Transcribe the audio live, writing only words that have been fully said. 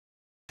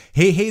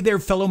Hey there,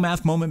 fellow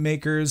math moment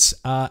makers.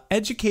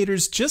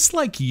 Educators just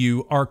like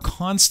you are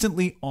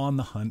constantly on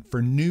the hunt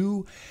for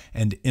new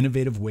and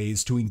innovative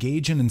ways to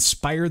engage and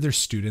inspire their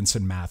students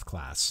in math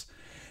class.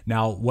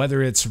 Now,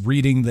 whether it's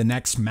reading the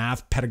next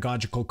math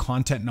pedagogical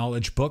content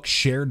knowledge book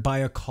shared by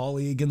a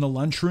colleague in the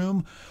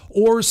lunchroom,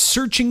 or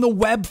searching the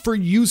web for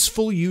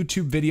useful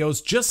YouTube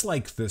videos just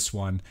like this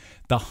one,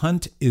 the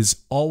hunt is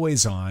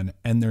always on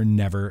and there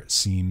never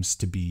seems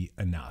to be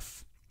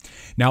enough.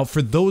 Now,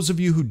 for those of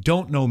you who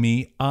don't know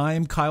me,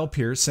 I'm Kyle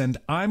Pearce and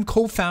I'm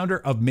co-founder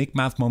of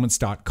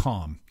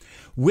MakeMathMoments.com.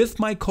 With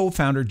my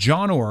co-founder,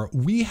 Jon Orr,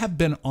 we have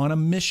been on a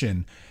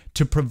mission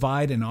to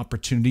provide an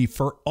opportunity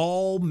for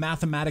all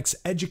mathematics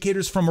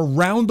educators from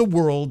around the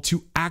world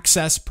to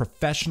access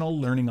professional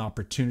learning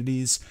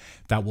opportunities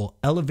that will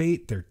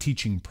elevate their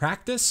teaching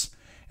practice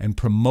and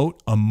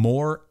promote a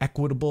more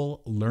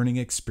equitable learning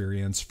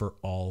experience for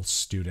all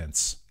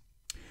students.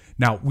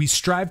 Now, we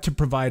strive to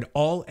provide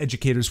all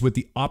educators with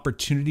the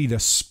opportunity to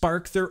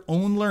spark their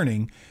own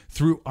learning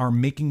through our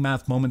Making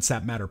Math Moments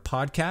That Matter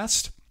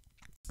podcast.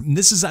 And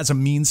this is as a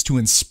means to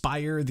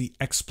inspire the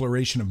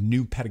exploration of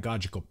new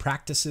pedagogical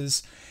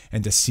practices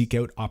and to seek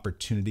out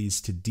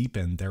opportunities to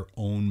deepen their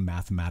own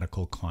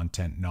mathematical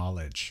content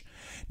knowledge.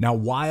 Now,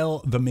 while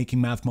the Making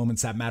Math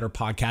Moments That Matter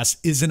podcast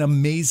is an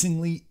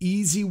amazingly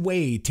easy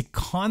way to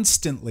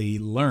constantly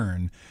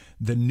learn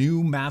the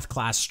new math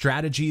class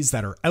strategies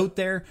that are out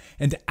there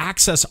and to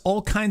access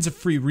all kinds of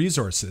free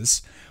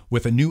resources,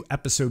 with a new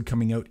episode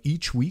coming out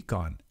each week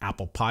on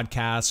Apple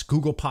Podcasts,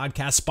 Google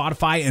Podcasts,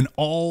 Spotify, and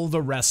all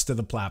the rest of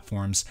the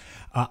platforms.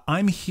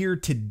 I'm here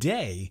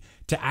today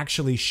to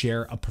actually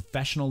share a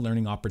professional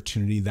learning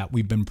opportunity that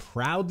we've been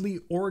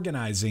proudly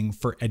organizing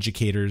for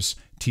educators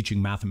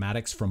teaching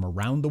mathematics from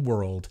around the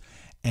world,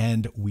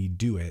 and we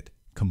do it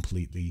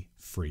completely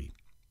free.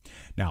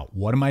 Now,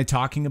 what am I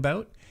talking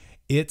about?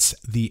 It's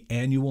the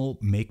annual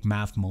Make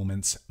Math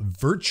Moments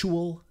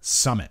Virtual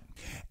Summit.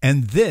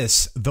 And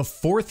this, the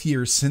fourth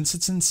year since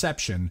its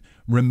inception,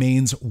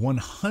 remains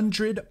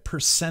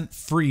 100%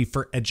 free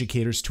for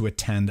educators to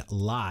attend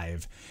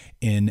live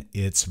in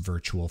its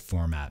virtual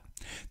format.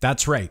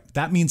 That's right.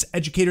 That means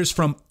educators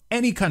from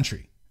any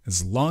country,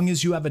 as long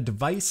as you have a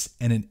device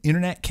and an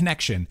internet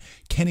connection,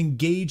 can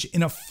engage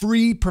in a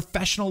free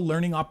professional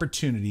learning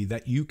opportunity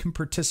that you can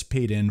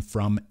participate in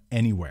from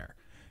anywhere.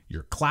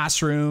 Your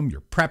classroom,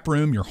 your prep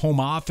room, your home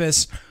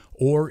office,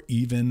 or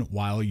even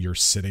while you're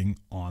sitting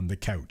on the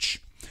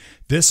couch.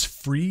 This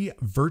free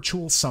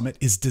virtual summit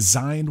is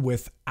designed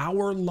with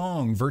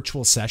hour-long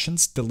virtual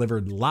sessions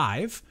delivered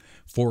live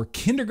for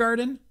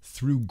kindergarten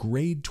through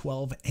grade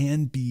 12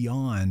 and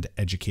beyond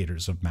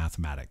educators of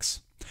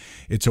mathematics.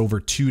 It's over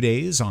 2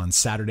 days on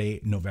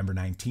Saturday, November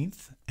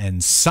 19th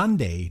and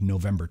Sunday,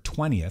 November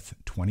 20th,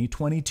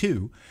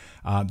 2022.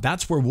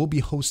 That's where we'll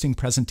be hosting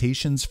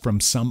presentations from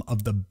some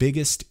of the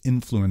biggest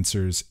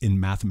influencers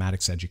in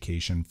mathematics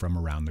education from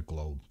around the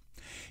globe.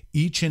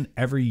 Each and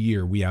every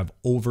year, we have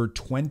over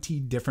 20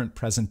 different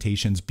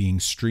presentations being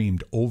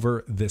streamed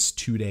over this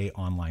 2-day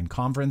online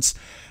conference.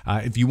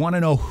 If you want to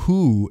know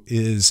who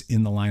is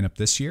in the lineup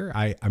this year,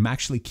 I'm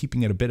actually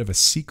keeping it a bit of a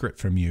secret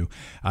from you.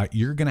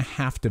 You're going to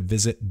have to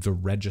visit the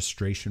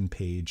registration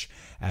page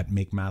at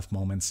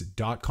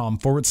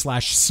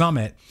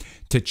makemathmoments.com/summit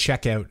to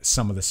check out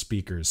some of the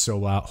speakers.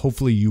 So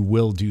hopefully you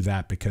will do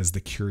that, because the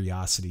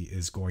curiosity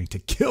is going to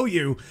kill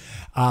you.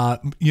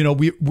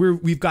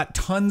 We've got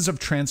tons of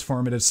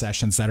transformative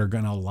sessions that are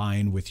going to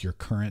align with your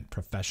current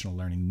professional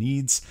learning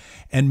needs,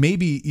 and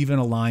maybe even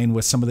align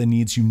with some of the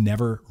needs you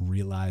never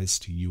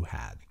realized you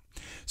had.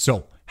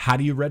 So how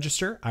do you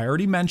register? I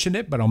already mentioned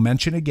it, but I'll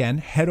mention it again.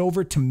 Head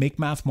over to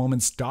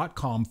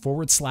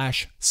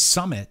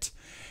makemathmoments.com/summit.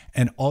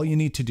 And all you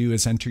need to do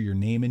is enter your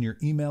name and your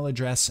email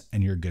address,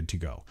 and you're good to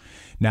go.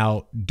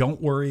 Now,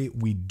 don't worry,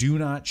 we do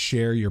not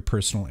share your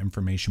personal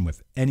information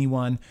with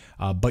anyone,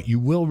 but you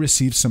will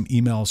receive some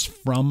emails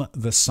from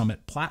the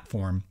Summit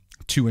platform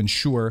to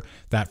ensure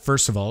that,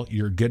 first of all,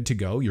 you're good to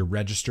go, you're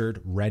registered,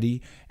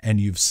 ready,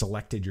 and you've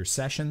selected your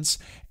sessions.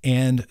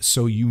 And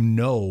so you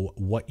know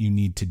what you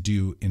need to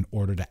do in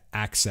order to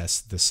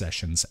access the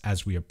sessions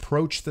as we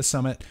approach the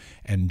summit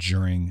and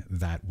during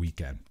that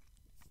weekend.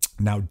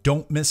 Now,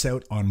 don't miss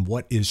out on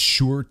what is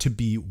sure to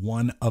be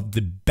one of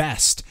the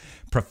best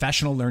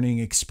professional learning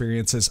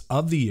experiences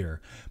of the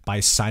year by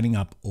signing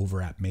up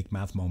over at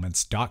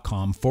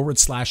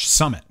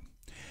makemathmoments.com/summit.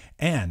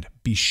 And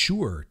be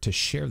sure to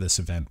share this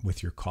event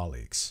with your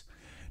colleagues.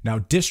 Now,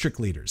 district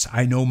leaders,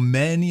 I know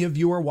many of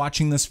you are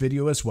watching this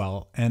video as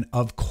well. And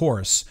of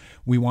course,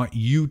 we want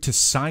you to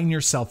sign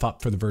yourself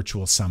up for the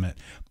virtual summit.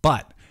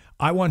 But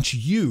I want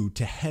you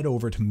to head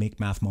over to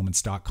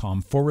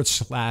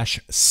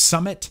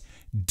makemathmoments.com/summit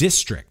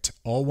district,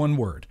 all one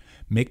word,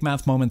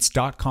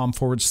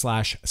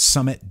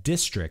 makemathmoments.com/summit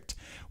district,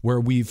 where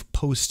we've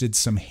posted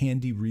some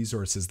handy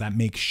resources that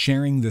make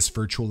sharing this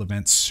virtual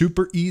event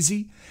super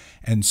easy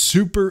and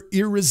super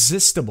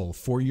irresistible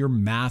for your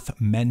math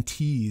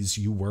mentees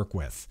you work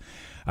with.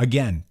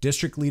 Again,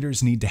 district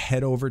leaders need to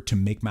head over to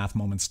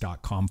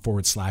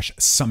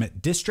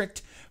makemathmoments.com/summit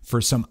district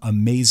for some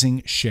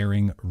amazing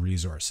sharing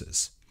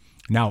resources.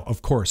 Now,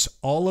 of course,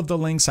 all of the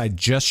links I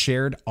just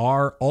shared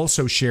are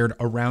also shared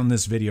around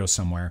this video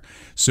somewhere,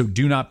 so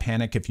do not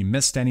panic if you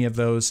missed any of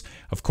those.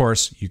 Of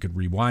course, you could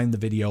rewind the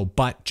video,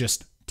 but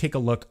just take a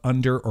look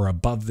under or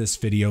above this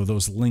video.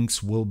 Those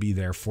links will be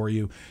there for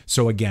you.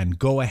 So again,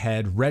 go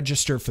ahead,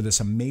 register for this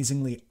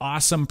amazingly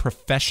awesome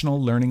professional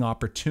learning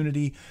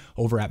opportunity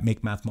over at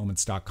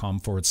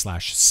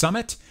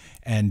makemathmoments.com/summit.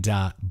 And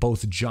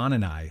both Jon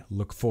and I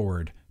look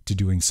forward to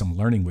doing some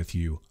learning with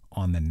you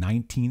on the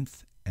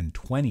 19th and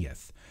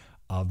 20th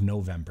of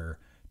November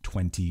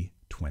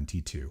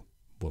 2022.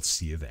 We'll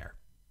see you there.